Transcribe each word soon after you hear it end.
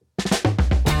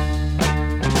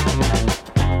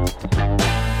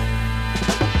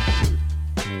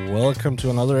welcome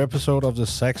to another episode of the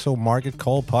Saxo Market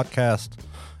Call podcast.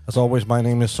 As always, my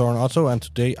name is Søren Otto, and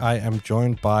today I am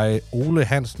joined by Ole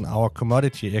Hansen, our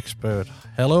commodity expert.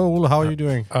 Hello, Ole, how are you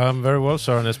doing? I'm very well,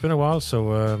 Søren. It's been a while,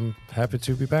 so happy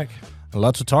to be back. A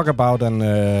lot to talk about, and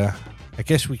I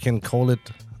guess we can call it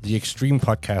the extreme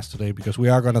podcast today, because we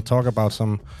are going to talk about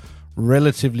some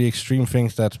relatively extreme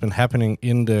things that's been happening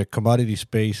in the commodity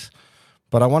space.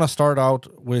 But I want to start out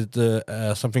with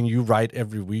something you write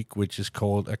every week, which is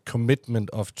called a commitment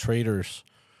of traders.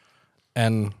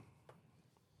 And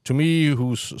to me,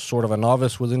 who's sort of a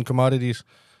novice within commodities,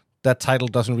 that title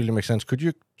doesn't really make sense. Could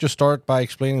you just start by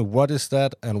explaining what is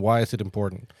that and why is it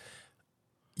important?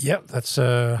 Yeah, that's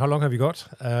how long have you got?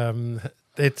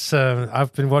 It's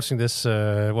I've been watching this.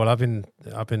 I've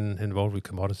been involved with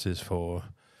commodities for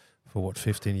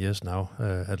 15 years now,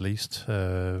 at least,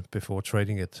 before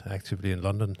trading it actively in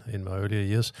London in my earlier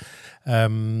years.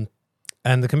 And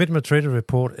the Commitment Trader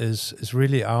Report is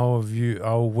really our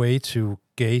way to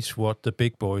gauge what the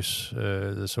big boys,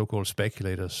 the so-called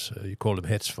speculators, you call them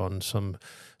hedge funds, some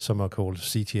are called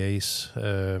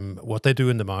CTAs, what they do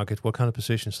in the market, what kind of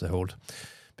positions they hold.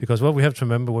 Because what we have to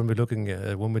remember when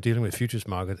we're dealing with futures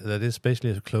market, that is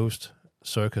basically a closed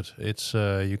circuit. It's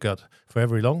you got for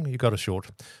every long you got a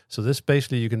short. So this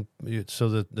basically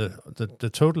the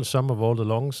total sum of all the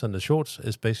longs and the shorts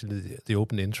is basically the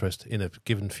open interest in a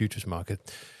given futures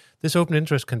market. This open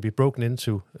interest can be broken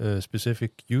into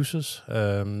specific uses.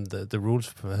 The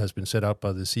rules has been set out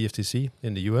by the CFTC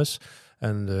in the US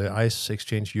and ICE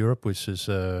Exchange Europe, which is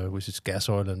gas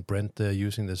oil and Brent. They're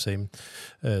using the same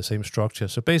structure.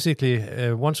 So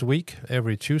basically, once a week,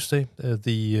 every Tuesday,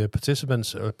 the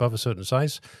participants above a certain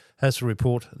size has to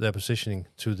report their positioning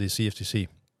to the CFTC.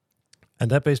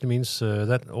 And that basically means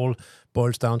that all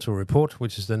boils down to a report,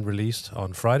 which is then released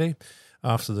on Friday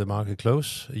after the market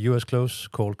close, US close,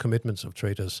 called Commitments of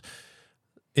Traders.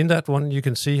 In that one, you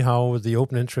can see how the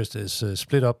open interest is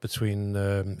split up between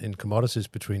in commodities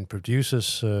between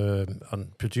producers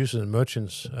and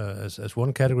merchants as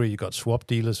one category. You got swap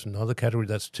dealers, another category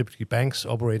that's typically banks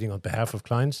operating on behalf of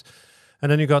clients, and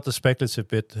then you got the speculative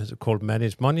bit called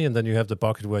managed money, and then you have the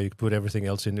bucket where you put everything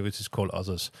else in, which is called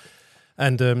others.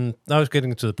 And now it's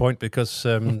getting to the point because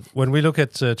when we look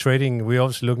at trading, we're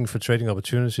obviously looking for trading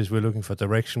opportunities. We're looking for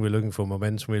direction. We're looking for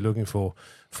momentum. We're looking for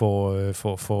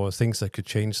things that could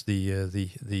change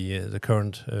the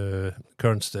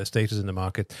current status in the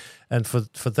market. And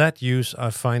for that use, I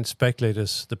find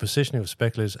the positioning of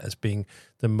speculators as being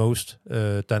the most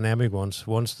dynamic ones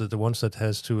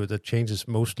that changes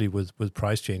mostly with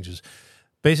price changes.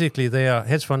 Basically,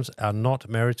 hedge funds are not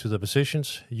married to the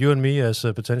positions. You and me, as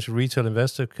a potential retail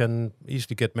investor, can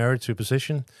easily get married to a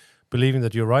position, believing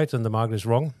that you're right and the market is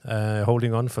wrong,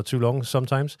 holding on for too long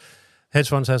sometimes. Hedge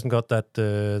funds hasn't got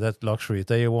that luxury.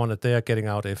 They are getting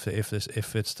out if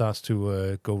it starts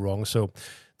to go wrong. So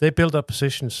they build up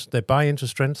positions, they buy into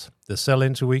strength, they sell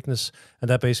into weakness,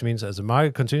 and that basically means as the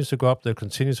market continues to go up, they'll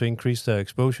continue to increase their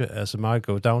exposure. As the market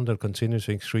goes down, they'll continue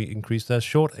to increase their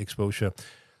short exposure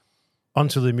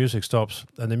until the music stops.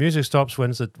 And the music stops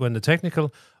when the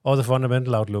technical or the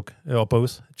fundamental outlook, or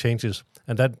both, changes.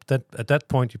 And that at that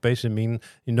point, you basically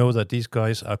know that these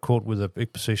guys are caught with a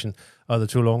big position, either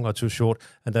too long or too short,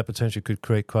 and that potentially could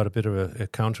create quite a bit of a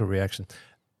counter reaction.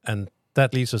 And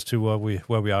that leads us to where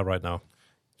we are right now.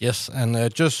 Yes,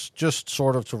 and just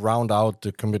sort of to round out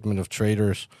the commitment of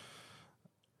traders,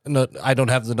 I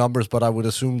don't have the numbers, but I would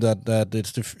assume that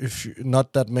it's if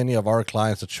not that many of our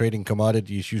clients are trading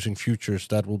commodities using futures,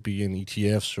 that will be in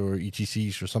ETFs or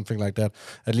ETCs or something like that.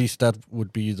 At least that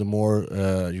would be the more,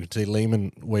 you could say,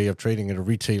 layman way of trading it, a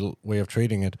retail way of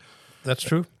trading it. That's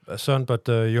true, son, but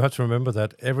you have to remember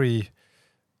that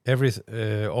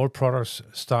all products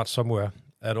start somewhere.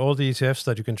 And all the ETFs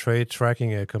that you can trade,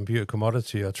 tracking a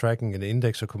commodity or tracking an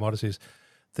index of commodities,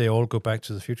 they all go back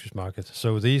to the futures market.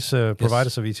 So these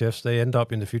providers of ETFs, they end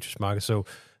up in the futures market.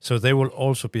 So they will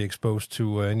also be exposed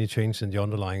to any change in the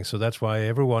underlying. So that's why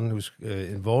everyone who's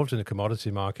involved in the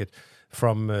commodity market,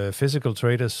 from physical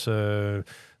traders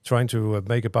trying to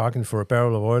make a bargain for a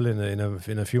barrel of oil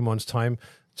in a few months' time,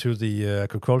 to the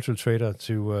agricultural trader,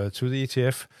 to the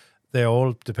ETF, they're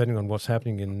all depending on what's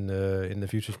happening in the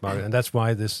futures market, and that's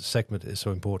why this segment is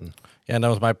so important. Yeah, and that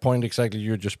was my point exactly.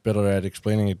 You're just better at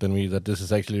explaining it than me, that this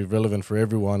is actually relevant for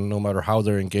everyone, no matter how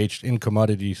they're engaged in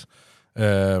commodities,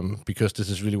 because this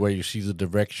is really where you see the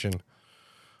direction.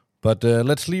 But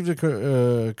let's leave the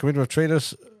commitment of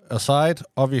traders aside.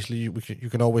 Obviously, you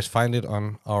can always find it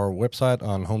on our website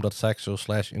on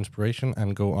home.saxo/inspiration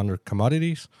and go under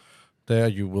commodities. There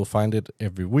you will find it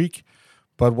every week.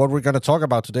 But what we're going to talk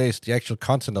about today is the actual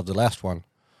content of the last one.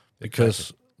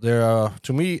 Because there are,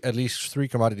 to me, at least 3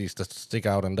 commodities that stick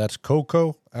out, and that's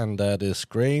cocoa, and that is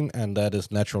grain, and that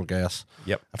is natural gas.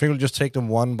 Yep. I think we'll just take them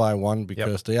one by one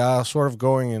because they are sort of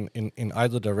going in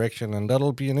either direction, and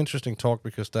that'll be an interesting talk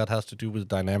because that has to do with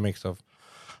the dynamics of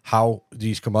how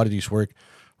these commodities work.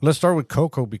 Let's start with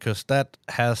cocoa because that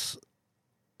has,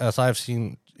 as I've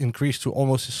seen, increased to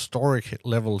almost historic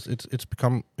levels. It's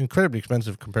become incredibly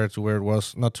expensive compared to where it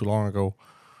was not too long ago.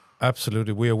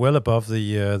 Absolutely. We are well above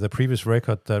the previous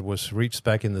record that was reached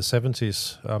back in the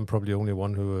 70s. I'm probably only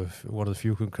one of the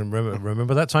few who can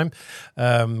remember that time,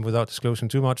 without disclosing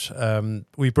too much.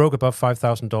 We broke above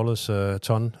 $5,000 a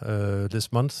ton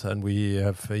this month, and we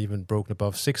have even broken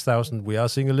above $6,000. We are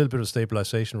seeing a little bit of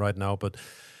stabilization right now, but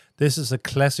this is a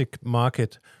classic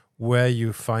market where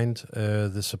you find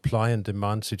the supply and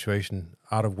demand situation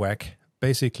out of whack.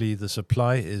 Basically, the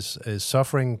supply is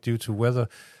suffering due to weather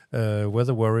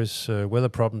worries, weather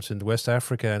problems in West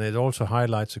Africa, and it also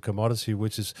highlights a commodity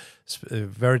which is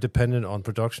very dependent on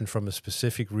production from a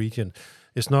specific region.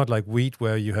 It's not like wheat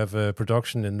where you have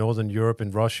production in Northern Europe,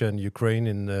 in Russia, and Ukraine,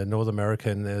 in North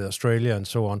America, and Australia, and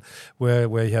so on, where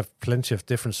you have plenty of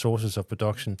different sources of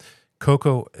production.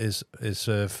 Cocoa is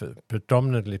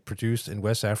predominantly produced in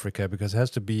West Africa because it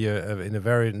has to be in a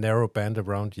very narrow band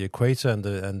around the equator, and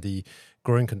the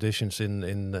growing conditions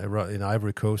in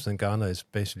Ivory Coast and Ghana is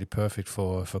basically perfect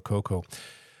for cocoa.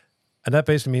 And that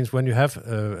basically means when you have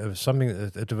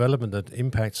a development that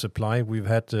impacts supply, we've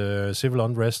had civil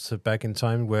unrest back in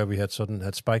time where we had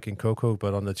spike in cocoa,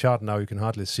 but on the chart now you can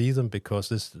hardly see them because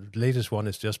this latest one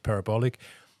is just parabolic.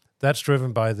 That's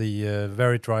driven by the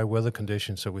very dry weather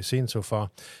conditions that we've seen so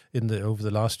far over the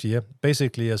last year.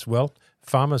 Basically, as well,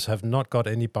 farmers have not got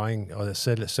any buying or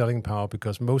selling power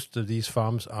because most of these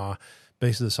farms are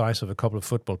basically the size of a couple of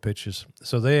football pitches.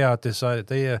 So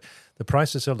the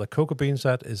price they sell the cocoa beans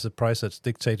at is the price that's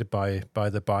dictated by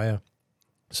the buyer.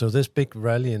 So this big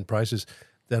rally in prices,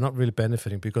 they're not really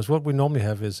benefiting because what we normally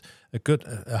have is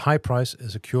a high price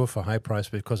is a cure for high price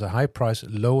because a high price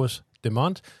lowers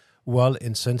demand while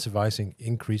incentivizing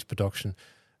increased production.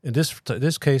 In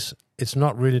this case, it's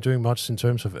not really doing much in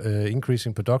terms of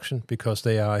increasing production because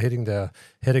they are hitting their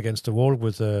head against the wall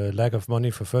with a lack of money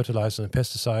for fertilizer and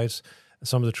pesticides.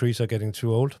 Some of the trees are getting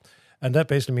too old. And that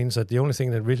basically means that the only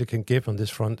thing that really can give on this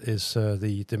front is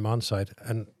the demand side.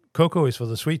 And cocoa is for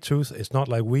the sweet tooth. It's not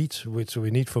like wheat, which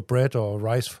we need for bread or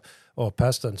rice or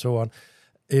pasta and so on.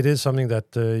 It is something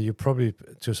that you probably,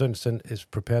 to a certain extent, is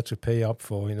prepared to pay up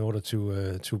for in order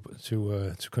to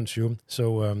consume.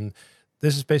 So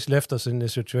this has basically left us in a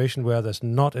situation where there's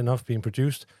not enough being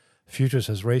produced. Futures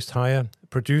has raised higher.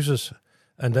 Producers,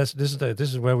 and this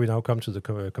is where we now come to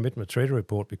the commitment trader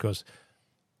report, because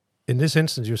in this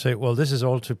instance you say, well, this is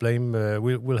all to blame.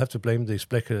 We'll have to blame the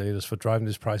speculators for driving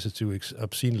these prices to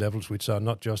obscene levels, which are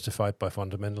not justified by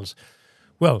fundamentals.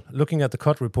 Well, looking at the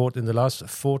cut report in the last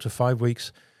 4 to 5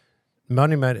 weeks,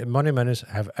 money managers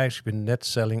have actually been net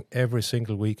selling every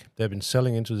single week. They've been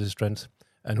selling into this trend.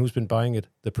 And who's been buying it?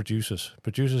 The producers.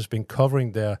 Producers have been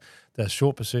covering their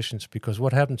short positions because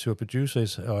what happened to a producer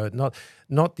is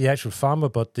not the actual farmer,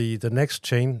 but the next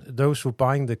chain. Those who are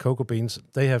buying the cocoa beans,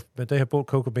 they have bought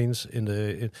cocoa beans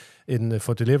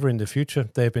for delivery in the future.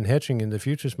 They have been hedging in the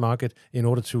futures market in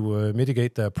order to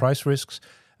mitigate their price risks.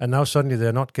 And now suddenly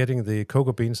they're not getting the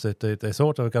cocoa beans that they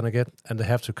thought they were going to get, and they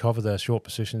have to cover their short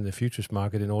position in the futures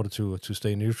market in order to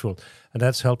stay neutral. And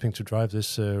that's helping to drive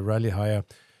this rally higher.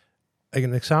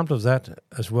 An example of that,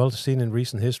 as well seen in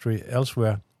recent history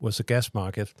elsewhere, was the gas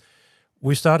market.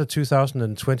 We started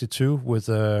 2022 with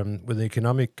an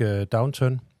economic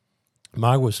downturn.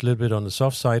 Market was a little bit on the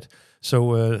soft side.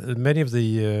 So many of the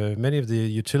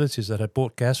utilities that had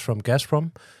bought gas from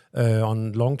Gazprom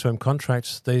on long-term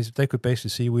contracts, they could basically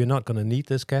see we're not going to need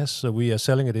this gas, so we are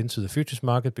selling it into the futures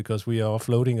market because we are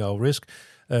offloading our risk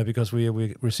because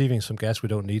we're receiving some gas we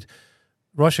don't need.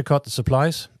 Russia cut the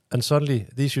supplies, and suddenly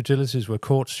these utilities were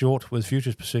caught short with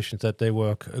futures positions that they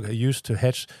were used to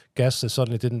hedge gas they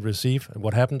suddenly didn't receive. And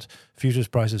what happened? Futures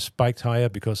prices spiked higher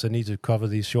because they needed to cover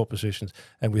these short positions.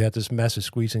 And we had this massive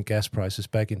squeeze in gas prices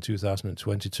back in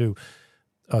 2022.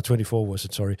 24 was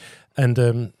it, sorry. And,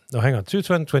 no, hang on,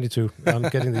 2022. I'm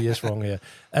getting the years wrong here.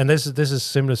 And this is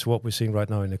similar to what we're seeing right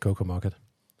now in the cocoa market.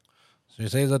 So you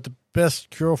say that the best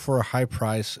cure for a high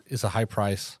price is a high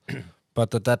price.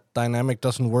 But that dynamic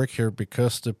doesn't work here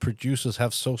because the producers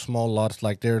have so small lots,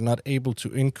 like they're not able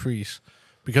to increase.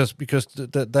 Because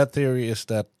that theory is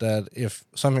that if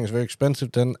something is very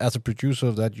expensive, then as a producer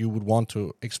of that, you would want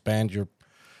to expand your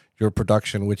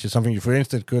production, which is something you, for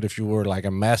instance, could if you were like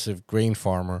a massive grain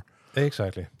farmer.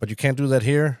 Exactly. But you can't do that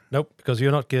here? Nope, because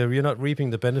you're not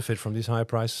reaping the benefit from these higher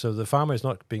prices. So the farmer is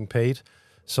not being paid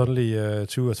suddenly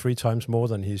 2 or 3 times more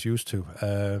than he's used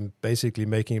to, basically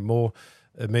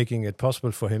making it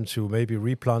possible for him to maybe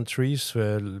replant trees,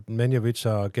 many of which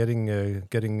are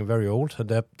getting very old. And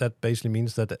that basically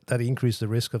means that increases the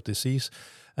risk of disease.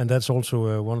 And that's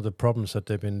also one of the problems that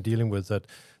they've been dealing with,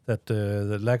 that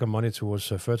the lack of money towards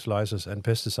fertilizers and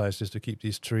pesticides is to keep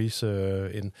these trees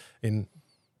in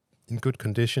good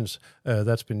conditions.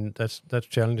 That's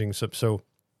challenging. So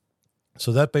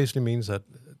that basically means that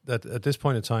at this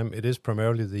point in time, it is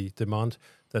primarily the demand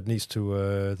that needs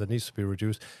to be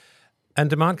reduced. And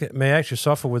demand may actually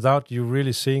suffer without you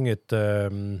really seeing it.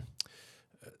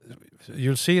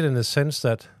 You'll see it in the sense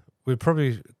that we'll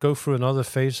probably go through another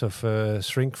phase of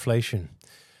shrinkflation.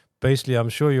 Basically, I'm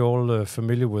sure you're all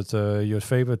familiar with your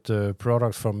favorite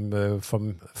product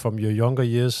from your younger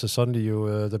years. So suddenly,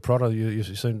 the product you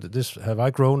say, "This have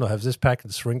I grown, or have this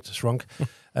packet shrunk?"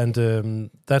 And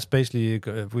that's basically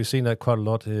we've seen that quite a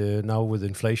lot now with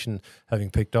inflation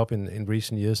having picked up in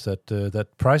recent years. That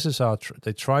prices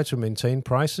they try to maintain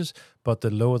prices, but the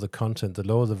lower the content, the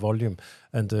lower the volume,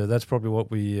 and that's probably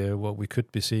what we could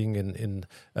be seeing in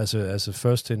as a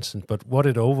first instance. But what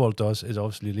it overall does is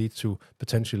obviously lead to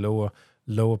potentially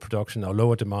lower production or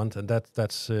lower demand, and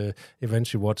that's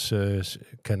eventually what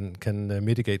can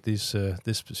mitigate this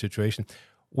situation,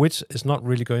 which is not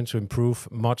really going to improve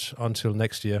much until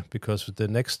next year, because the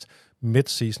next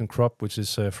mid-season crop, which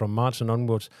is from March and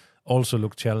onwards, also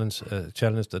look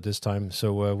challenged at this time.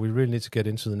 So we really need to get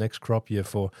into the next crop year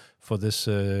for this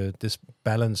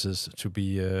balances to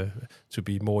be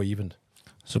more even.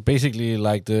 So basically,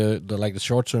 like the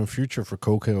short-term future for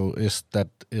cocoa is that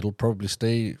it'll probably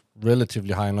stay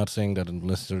relatively high. I'm not saying that it'll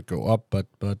necessarily go up, but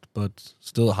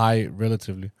still high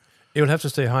relatively. It will have to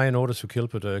stay high in order to kill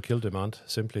demand,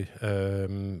 simply.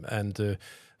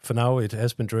 For now, it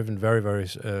has been driven very, very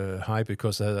high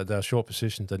because there are short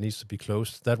positions that needs to be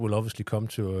closed. That will obviously come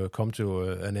to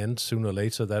an end sooner or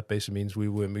later. That basically means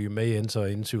we may enter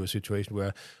into a situation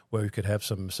where we could have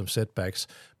some setbacks.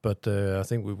 But I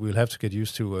think we'll have to get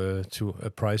used to a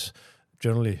price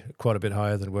generally quite a bit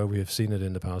higher than where we have seen it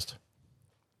in the past.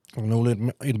 No,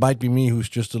 it might be me who's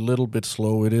just a little bit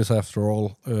slow. It is, after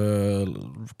all,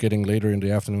 getting later in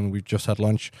the afternoon. We just had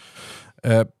lunch.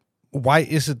 Why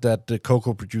is it that the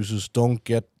cocoa producers don't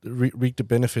reap the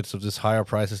benefits of this higher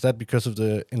price? Is that because of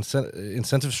the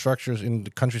incentive structures in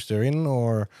the countries they're in,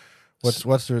 or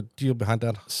what's the deal behind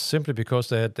that? Simply because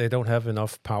they don't have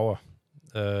enough power.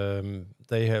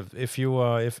 They have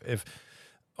if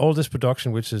all this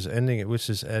production, which is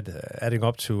adding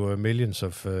up to millions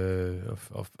of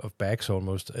bags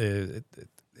almost,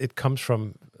 it comes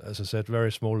from, as I said,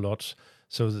 very small lots.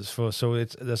 So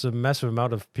there's a massive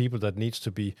amount of people that needs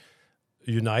to be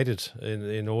united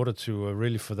in order to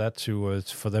really for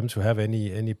them to have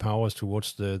any powers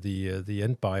towards the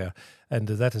end buyer, and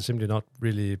that has simply not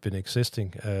really been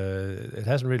existing. It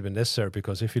hasn't really been necessary,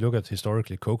 because if you look at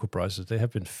historically cocoa prices, they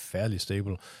have been fairly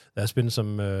stable. There's been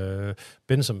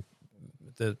been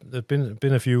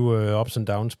a few ups and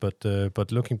downs,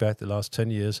 but looking back the last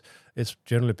 10 years, it's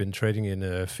generally been trading in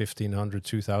a $1,500,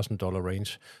 $2,000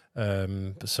 range.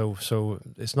 So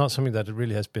it's not something that it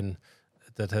really has been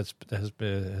that has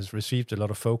received a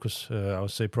lot of focus. I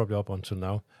would say probably up until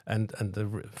now, and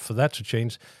for that to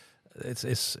change,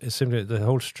 it's simply the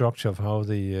whole structure of how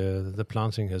the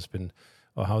planting has been,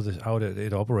 or how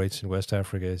it operates in West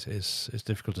Africa is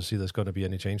difficult to see there's going to be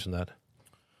any change in that.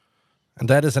 And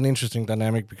that is an interesting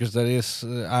dynamic, because that is,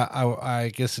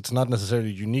 I guess it's not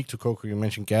necessarily unique to cocoa. You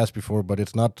mentioned gas before, but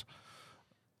it's not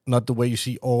the way you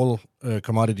see all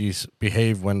commodities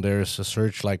behave when there's a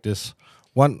surge like this.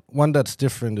 One that's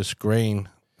different is grain,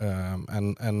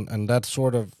 and that's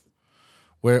sort of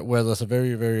where there's a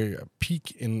very, very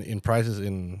peak in prices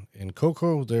in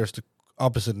cocoa. There's the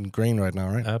opposite in grain right now,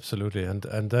 right? Absolutely,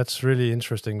 and that's really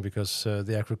interesting, because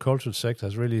the agricultural sector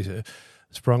has really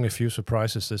sprung a few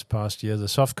surprises this past year. The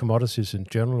soft commodities in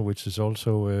general, which is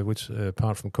also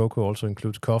apart from cocoa also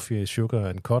includes coffee, sugar,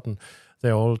 and cotton,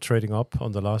 they're all trading up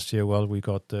on the last year. Well, we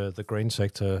got the grain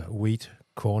sector, wheat,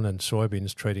 corn, and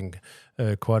soybeans trading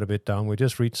quite a bit down. We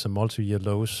just reached some multi-year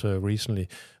lows recently,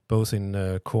 both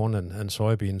in corn and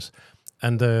soybeans.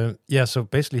 And so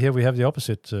basically here we have the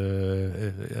opposite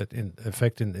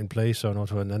effect in place,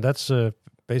 and that's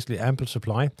basically ample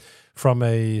supply from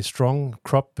a strong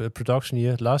crop production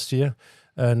year last year,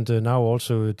 and now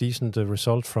also a decent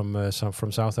result from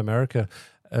South America.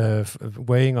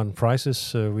 weighing on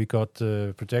prices. We got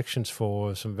projections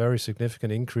for some very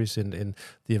significant increase in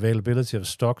the availability of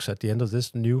stocks at the end of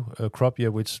this new crop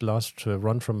year, which lasts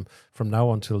run from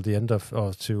now until the end of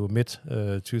to mid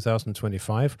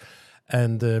 2025,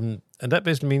 and that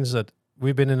basically means that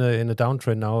we've been in a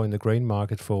downtrend now in the grain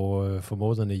market for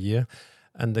more than a year,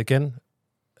 and again.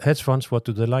 Hedge funds, what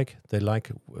do they like? They like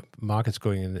markets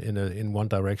going in one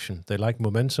direction. They like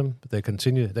momentum. They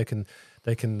continue. They can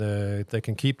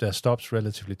keep their stops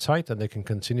relatively tight, and they can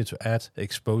continue to add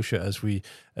exposure as we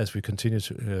continue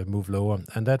to move lower.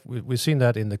 And that we've seen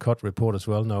that in the COT report as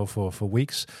well now for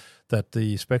weeks, that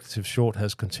the speculative short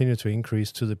has continued to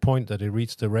increase to the point that it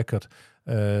reached the record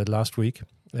last week,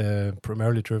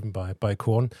 primarily driven by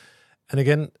corn. And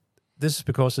again, this is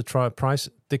because the price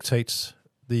dictates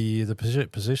the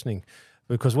positioning,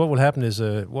 because what happens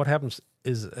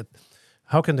is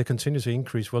how can they continue to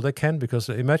increase? Well, they can, because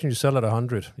imagine you sell at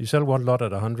 100, you sell one lot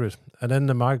at 100, and then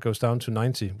the market goes down to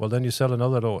 90. Well, then you sell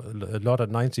another lot at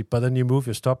 90, but then you move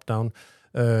your stop down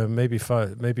maybe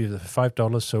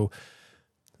 $5.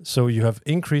 So you have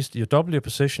increased, you double your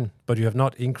position, but you have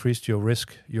not increased your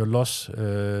risk, your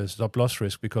stop loss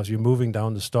risk, because you're moving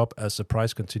down the stop as the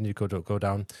price continues to go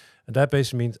down. And that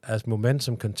basically means as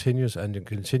momentum continues and you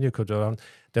continue to go down,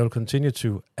 they will continue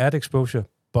to add exposure,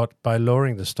 but by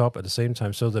lowering the stop at the same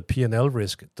time, so the P&L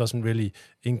risk doesn't really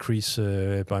increase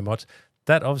by much.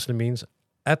 That obviously means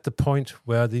at the point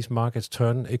where these markets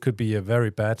turn, it could be a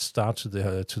very bad start to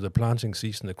the planting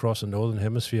season across the northern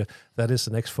hemisphere. That is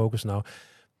the next focus now.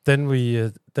 Then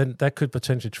that could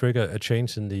potentially trigger a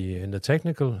change in the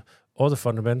technical or the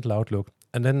fundamental outlook,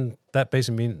 and then that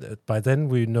basically means that by then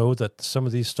we know that some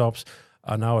of these stops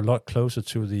are now a lot closer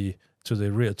to the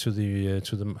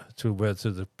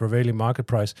prevailing market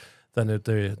price than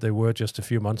they were just a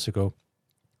few months ago,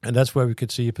 and that's where we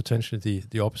could see potentially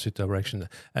the opposite direction.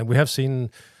 And we have seen,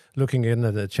 looking in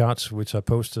at the charts which I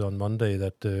posted on Monday,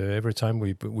 that every time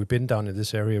we've been down in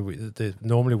this area,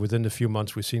 normally within a few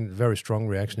months we've seen very strong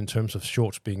reaction in terms of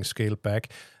shorts being scaled back.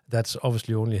 That's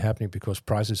obviously only happening because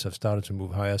prices have started to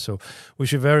move higher. So we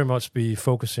should very much be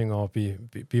focusing or be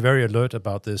very alert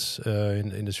about this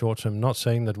in the short term. Not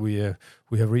saying that we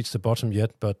have reached the bottom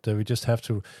yet, but we just have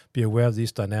to be aware of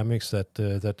these dynamics, that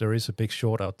there is a big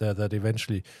short out there that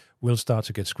eventually will start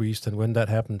to get squeezed. And when that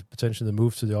happens, potentially the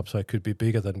move to the upside could be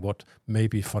bigger than what may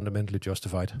be fundamentally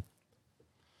justified.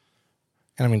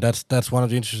 And I mean, that's one of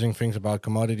the interesting things about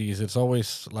commodities. It's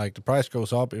always like the price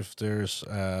goes up if there's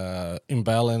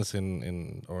imbalance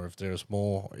in or if there's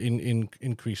more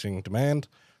increasing demand,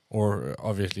 or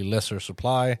obviously lesser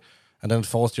supply, and then it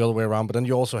falls the other way around. But then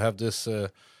you also have this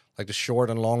like the short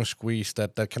and long squeeze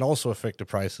that can also affect the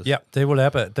prices. Yeah, they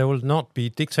will not be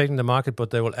dictating the market, but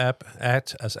they will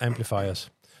act as amplifiers.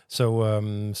 So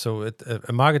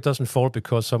a market doesn't fall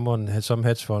because some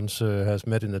hedge funds has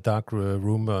met in a dark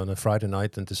room on a Friday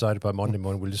night and decided by Monday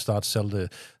morning we'll start sell the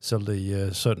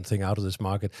certain thing out of this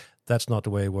market. That's not the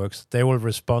way it works. They will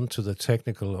respond to the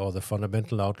technical or the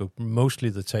fundamental outlook, mostly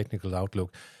the technical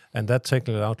outlook, and that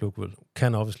technical outlook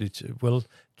will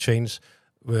change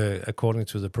according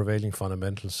to the prevailing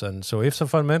fundamentals. And so if the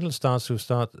fundamentals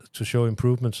start to show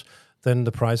improvements, then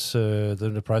the price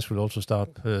will also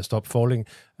stop falling,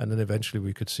 and then eventually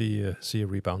we could see a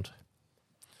rebound.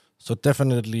 So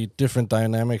definitely different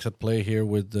dynamics at play here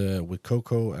with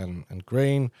cocoa and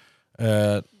grain.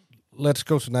 Let's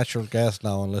go to natural gas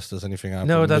now, unless there's anything else.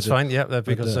 No, that's fine. Yeah,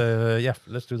 because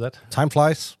let's do that. Time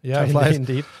flies. Yeah, time flies.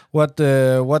 Indeed. What's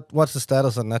the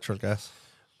status on natural gas?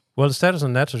 Well, the status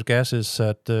on natural gas is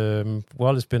that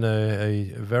it's been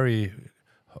a very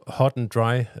hot and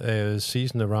dry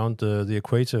season around the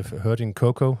equator hurting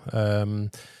cocoa.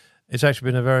 It's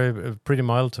actually been a pretty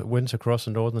mild winter across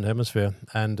the northern hemisphere,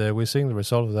 and we're seeing the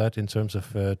result of that in terms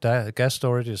of gas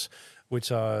storages,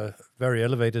 which are very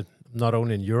elevated, not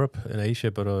only in Europe and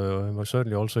Asia, but most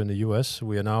certainly also in the US.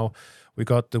 We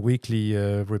got the weekly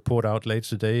report out late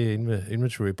today,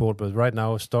 inventory report, but right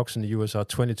now stocks in the US are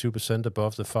 22%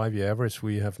 above the 5-year average.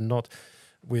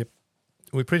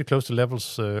 We're pretty close to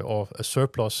levels or a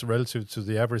surplus relative to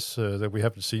the average that we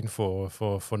haven't seen for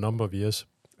a number of years.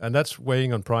 And that's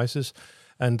weighing on prices.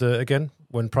 And again,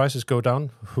 when prices go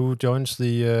down, who joins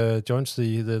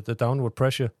the downward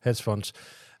pressure? Hedge funds.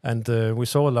 And we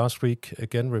saw last week,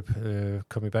 again,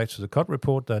 coming back to the COT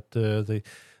report, that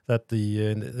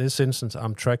in this instance,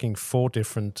 I'm tracking 4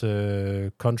 different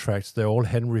contracts. They're all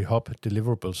Henry Hub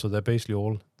deliverables, so they're basically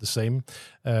all the same.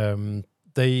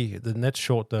 The net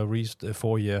short there reached a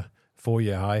 4-year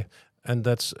high, and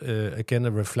that's again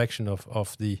a reflection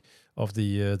of the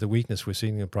weakness we're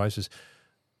seeing in prices.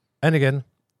 And again,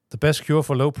 the best cure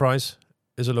for low price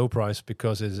is a low price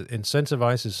because it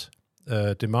incentivizes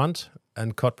demand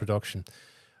and cut production.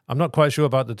 I'm not quite sure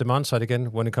about the demand side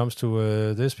again when it comes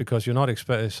to this, because you're not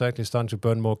exactly starting to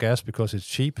burn more gas because it's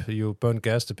cheap. You burn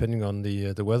gas depending on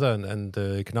the weather and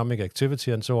economic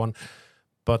activity and so on.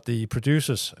 But the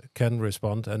producers can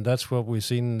respond, and that's what we've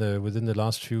seen within the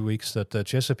last few weeks. That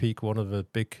Chesapeake, one of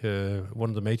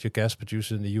the major gas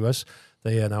producers in the U.S.,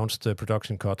 they announced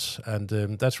production cuts, and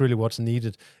that's really what's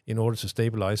needed in order to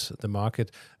stabilize the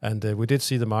market. And we did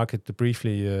see the market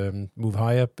briefly move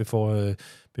higher before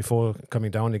coming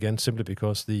down again, simply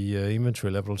because the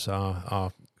inventory levels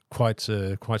are quite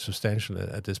substantial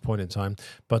at this point in time.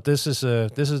 But this is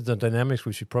the dynamics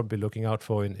we should probably be looking out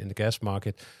for in the gas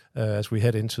market as we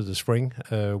head into the spring,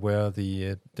 where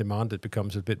the demand it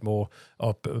becomes a bit more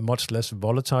much less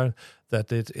volatile. That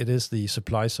it is the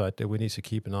supply side that we need to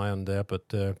keep an eye on there.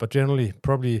 But generally,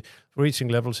 probably reaching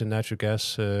levels in natural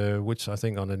gas, which I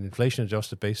think on an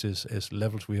inflation-adjusted basis is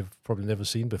levels we have probably never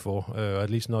seen before, at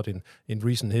least not in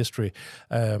recent history.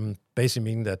 Basically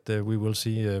meaning that we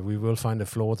will find a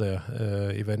floor there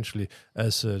eventually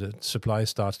as supply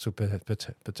starts to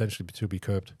potentially to be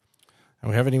curbed. And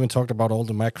we haven't even talked about all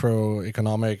the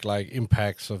macroeconomic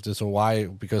impacts of this, or why,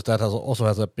 because that also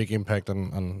has a big impact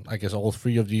on I guess all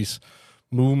three of these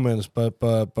movements. But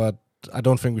I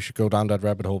don't think we should go down that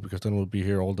rabbit hole, because then we'll be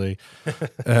here all day,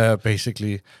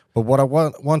 basically. But what I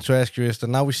want to ask you is that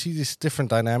now we see these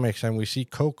different dynamics, and we see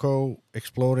cocoa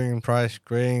exploding in price,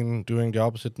 grain doing the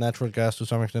opposite, natural gas to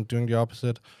some extent doing the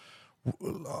opposite.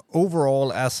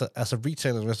 Overall, as a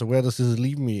retail investor, where does this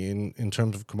leave me in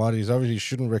terms of commodities? Obviously, you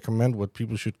shouldn't recommend what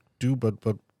people should do, but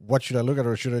what should I look at,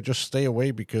 or should I just stay away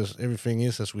because everything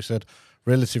is, as we said,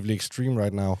 relatively extreme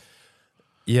right now?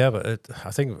 Yeah, but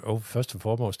I think first and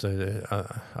foremost,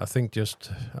 I think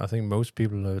most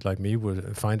people like me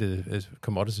would find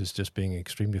commodities just being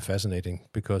extremely fascinating,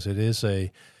 because it is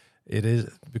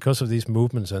because of these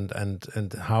movements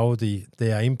and how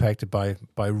they are impacted by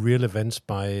real events,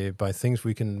 by things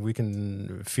we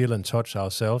can feel and touch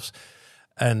ourselves,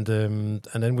 and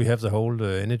then we have the whole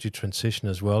energy transition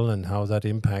as well, and how that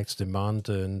impacts demand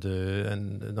and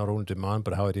not only demand,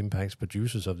 but how it impacts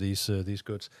producers of these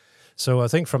goods. So I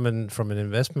think from an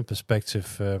investment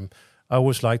perspective, I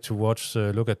always like to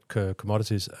look at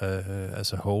commodities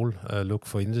as a whole, look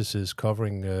for indices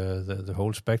covering the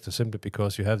whole spectrum, simply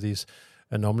because you have these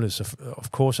anomalies.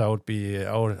 Of course, I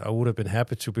would have been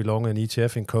happy to belong an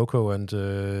ETF in cocoa and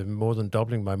more than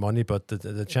doubling my money, but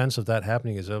the chance of that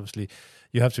happening is obviously,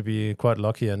 you have to be quite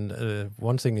lucky. And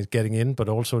one thing is getting in, but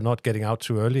also not getting out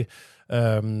too early.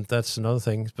 That's another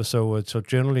thing. So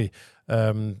generally,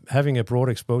 having a broad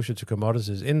exposure to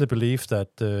commodities, in the belief that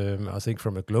I think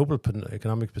from a global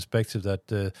economic perspective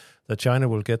that China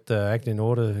will get their act in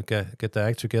order, get their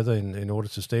act together in order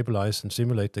to stabilize and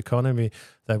stimulate the economy,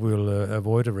 that will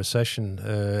avoid a recession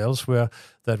elsewhere,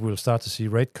 that we'll start to see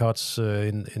rate cuts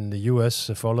in the US,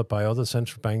 followed by other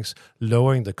central banks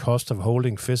lowering the cost of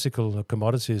holding physical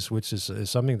commodities, which is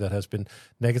something that has been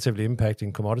negatively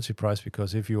impacting commodity price,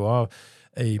 because if you are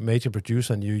a major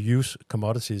producer and you use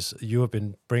commodities, you have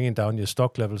been bringing down your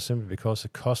stock levels simply because the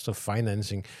cost of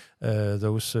financing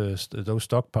those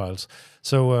stockpiles.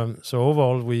 So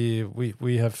overall, we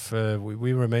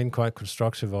remain quite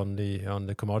constructive on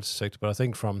the commodity sector. But I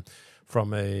think from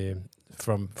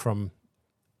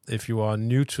if you are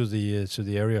new to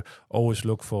the area, always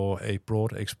look for a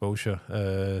broad exposure,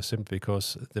 simply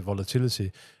because the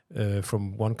volatility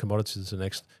from one commodity to the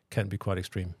next can be quite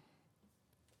extreme.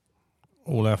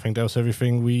 Ole, I think that was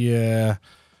everything we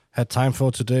had time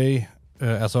for today.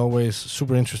 As always,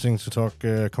 super interesting to talk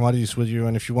commodities with you.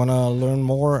 And if you want to learn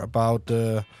more about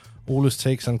Ole's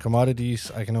takes on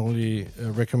commodities, I can only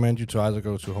recommend you to either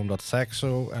go to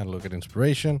home.saxo and look at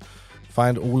inspiration.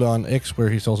 Find Ole on X, where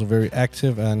he's also very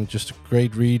active and just a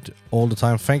great read all the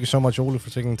time. Thank you so much, Ole,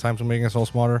 for taking the time to make us all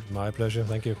smarter. My pleasure.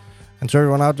 Thank you. And to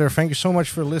everyone out there, thank you so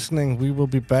much for listening. We will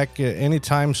be back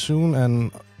anytime soon.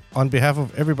 And on behalf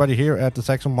of everybody here at the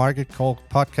Saxo Market Call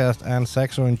podcast and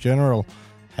Saxo in general,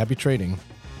 happy trading.